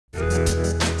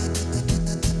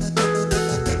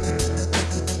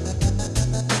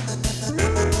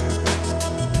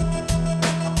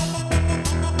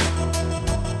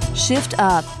Shift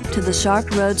up to the Shark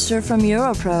Roadster from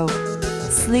EuroPro.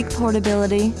 Sleek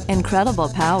portability, incredible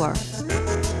power.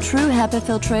 True HEPA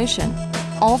filtration,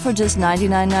 all for just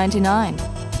 $99.99.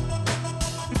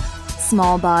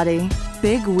 Small body,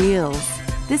 big wheels.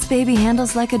 This baby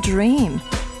handles like a dream.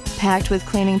 Packed with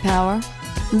cleaning power?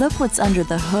 Look what's under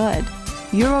the hood.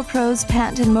 EuroPro's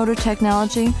patented motor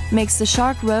technology makes the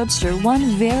Shark Roadster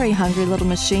one very hungry little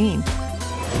machine.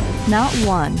 Not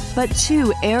one, but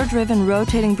two air-driven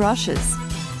rotating brushes.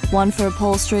 One for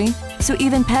upholstery, so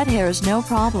even pet hair is no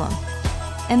problem.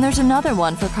 And there's another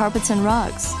one for carpets and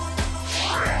rugs.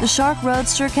 The Shark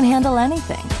Roadster can handle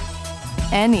anything.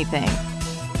 Anything.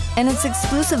 And it's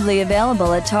exclusively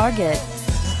available at Target.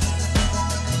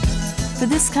 For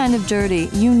this kind of dirty,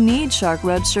 you need Shark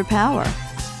Roadster power.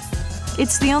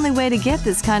 It's the only way to get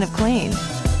this kind of clean.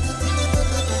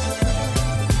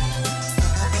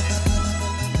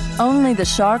 Only the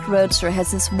Shark Roadster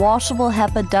has this washable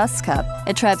HEPA dust cup.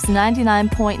 It traps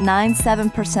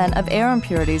 99.97% of air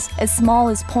impurities as small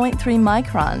as 0.3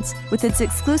 microns. With its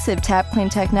exclusive Tap Clean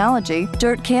technology,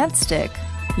 dirt can't stick.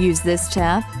 Use this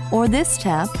tap or this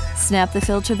tap, snap the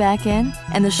filter back in,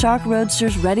 and the Shark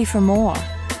Roadster's ready for more.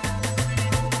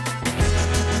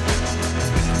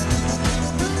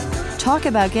 Talk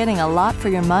about getting a lot for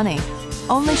your money.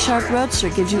 Only Shark Roadster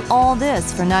gives you all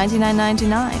this for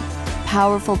 $99.99.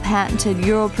 Powerful patented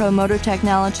EuroPro motor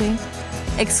technology,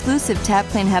 exclusive Tap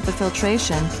Clean HEPA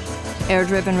filtration,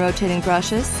 air-driven rotating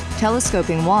brushes,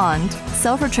 telescoping wand,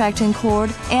 self-retracting cord,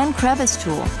 and crevice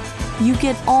tool. You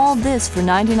get all this for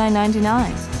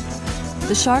 $99.99.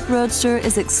 The Shark Roadster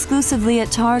is exclusively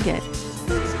at Target.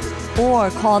 Or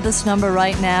call this number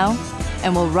right now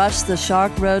and we'll rush the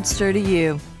Shark Roadster to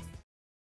you.